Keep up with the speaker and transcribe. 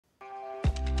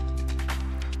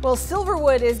Well,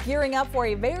 Silverwood is gearing up for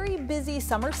a very busy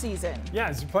summer season. Yeah,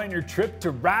 as you're planning your trip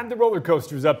to ride the roller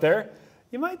coasters up there,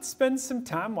 you might spend some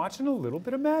time watching a little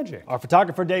bit of magic. Our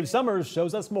photographer Dave Summers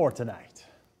shows us more tonight.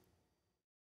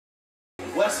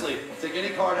 Wesley, take any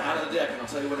card out of the deck and I'll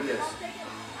tell you what it is.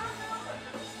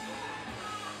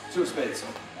 Two of spades.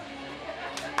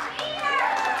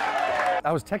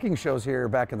 I was teching shows here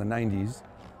back in the 90s,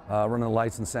 running the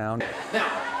lights and sound.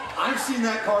 Now, I've seen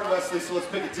that card, Wesley, so let's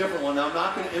pick a different one. Now, I'm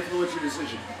not going to influence your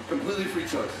decision. Completely free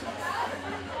choice.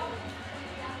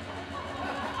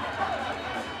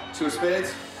 Two of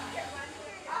spades?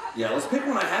 Yeah, let's pick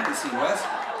one I haven't seen, Wes.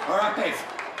 All right.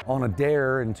 On a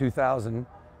dare in 2000,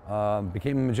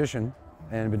 became a magician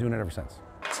and been doing it ever since.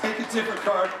 Take a different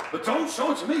card, but don't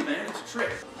show it to me, man. It's a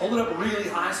trick. Hold it up really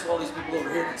high so all these people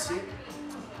over here can see it.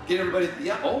 Get everybody,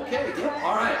 yeah, okay, yeah,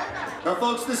 all right. Now,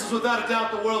 folks, this is without a doubt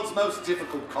the world's most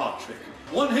difficult card trick.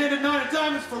 One-handed nine of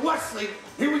diamonds for Wesley.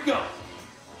 Here we go.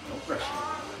 No pressure.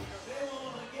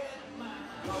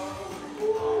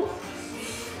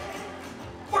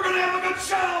 We're gonna have a good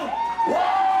show!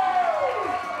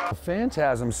 Woo!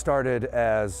 Phantasm started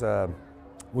as,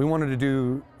 we wanted to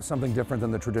do something different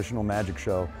than the traditional magic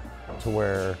show, to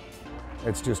where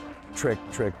it's just trick,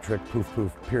 trick, trick, poof,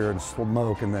 poof, appear and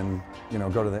smoke, and then, you know,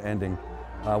 go to the ending.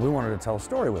 We wanted to tell a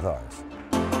story with ours.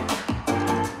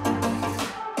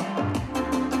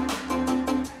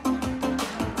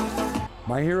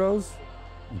 My heroes?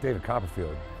 David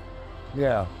Copperfield.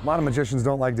 Yeah, a lot of magicians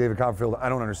don't like David Copperfield. I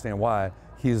don't understand why.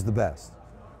 He is the best.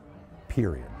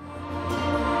 Period.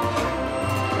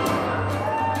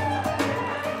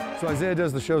 So Isaiah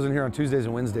does the shows in here on Tuesdays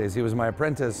and Wednesdays. He was my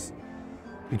apprentice.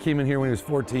 He came in here when he was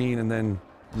 14, and then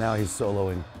now he's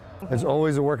soloing. It's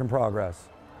always a work in progress.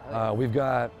 We've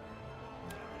got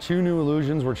 2 new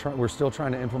illusions we're still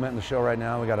trying to implement in the show right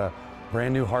now. We got a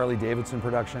brand new Harley Davidson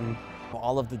production.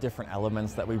 All of the different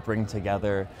elements that we bring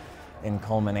together in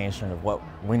culmination of what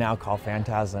we now call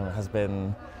Phantasm has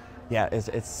been, yeah,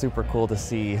 it's super cool to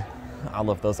see all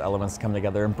of those elements come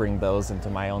together and bring those into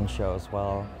my own show as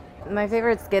well. My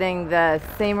favorite's getting the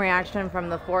same reaction from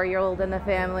the 4-year-old in the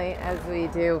family as we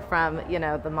do from, you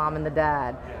know, the mom and the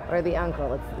dad or the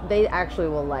uncle. They actually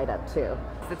will light up too.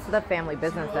 It's the family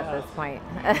business at this point.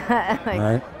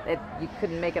 Right. You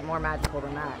couldn't make it more magical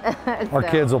than that. Our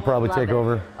kids will probably take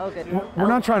over. Oh, good. We're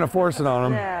not trying to force it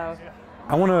on them. No.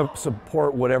 I want to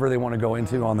support whatever they want to go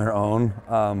into on their own.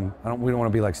 We don't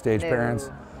want to be like stage parents.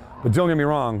 But don't get me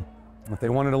wrong, if they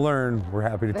wanted to learn, we're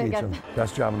happy to teach them.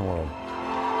 Best job in the world.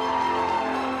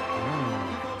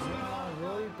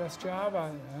 Best job?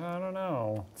 I don't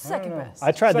know. Second best.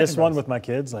 I tried this Second one best. with my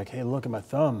kids, like, hey, look at my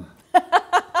thumb.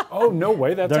 Oh, no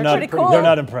way. That's They're actually not, pretty they're good.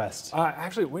 not impressed.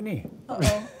 Actually, Whitney,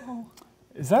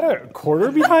 is that a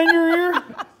quarter behind your ear?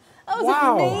 That was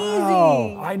Wow.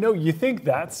 amazing. I know, you think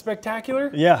that's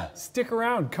spectacular? Yeah. Stick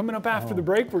around. Coming up after the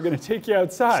break, we're going to take you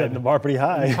outside. Setting the bar pretty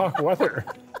high. and talk weather.